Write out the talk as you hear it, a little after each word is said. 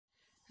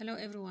Hello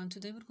everyone.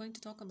 Today we're going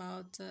to talk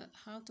about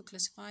how to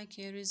classify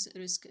caries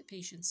risk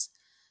patients.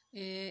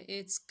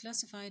 It's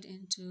classified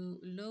into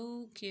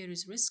low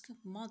caries risk,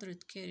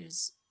 moderate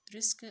caries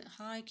risk,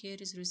 high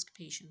caries risk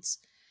patients.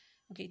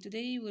 Okay,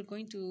 today we're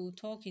going to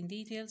talk in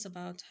details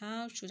about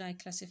how should I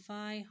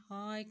classify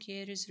high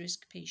caries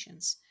risk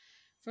patients.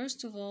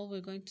 First of all,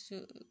 we're going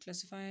to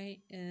classify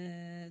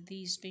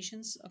these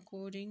patients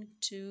according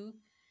to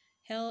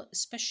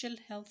special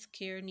health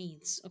care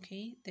needs.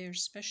 Okay, their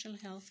special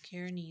health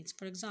care needs.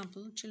 For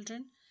example,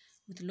 children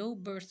with low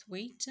birth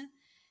weight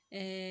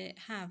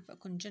have a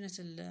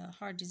congenital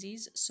heart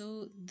disease,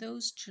 so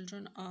those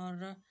children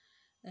are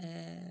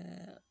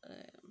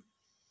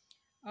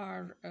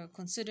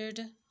considered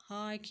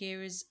high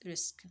caries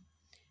risk.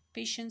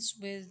 Patients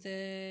with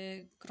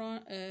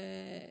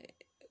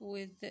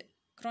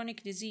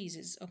chronic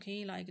diseases,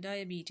 okay, like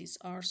diabetes,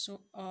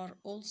 are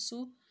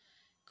also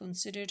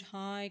considered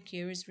high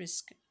caries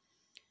risk.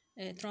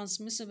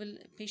 Transmissible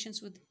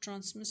patients with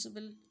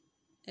transmissible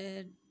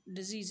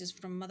diseases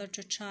from mother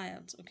to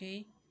child,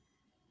 okay,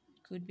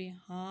 could be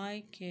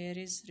high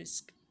caries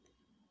risk.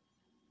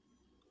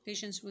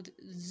 Patients with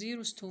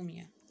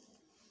xerostomia,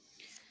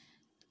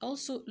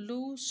 also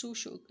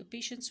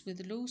patients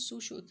with low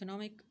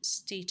socioeconomic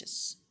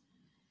status,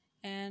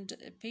 and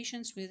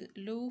patients with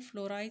low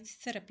fluoride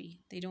therapy.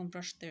 They don't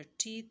brush their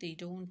teeth, they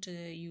don't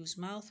use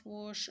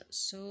mouthwash,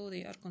 so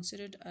they are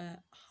considered a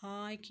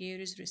high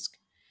caries risk.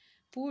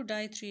 Poor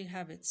dietary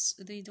habits,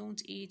 they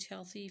don't eat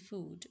healthy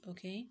food,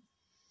 okay,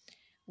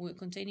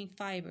 containing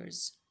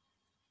fibers.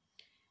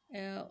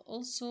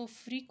 Also,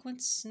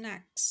 frequent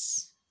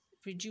snacks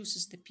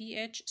reduces the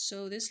pH,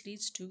 so this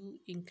leads to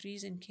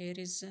increase in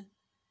caries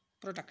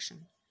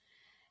production.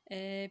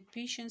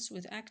 Patients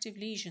with active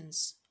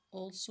lesions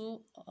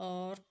also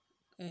are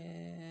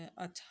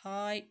at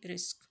high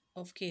risk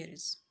of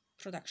caries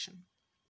production.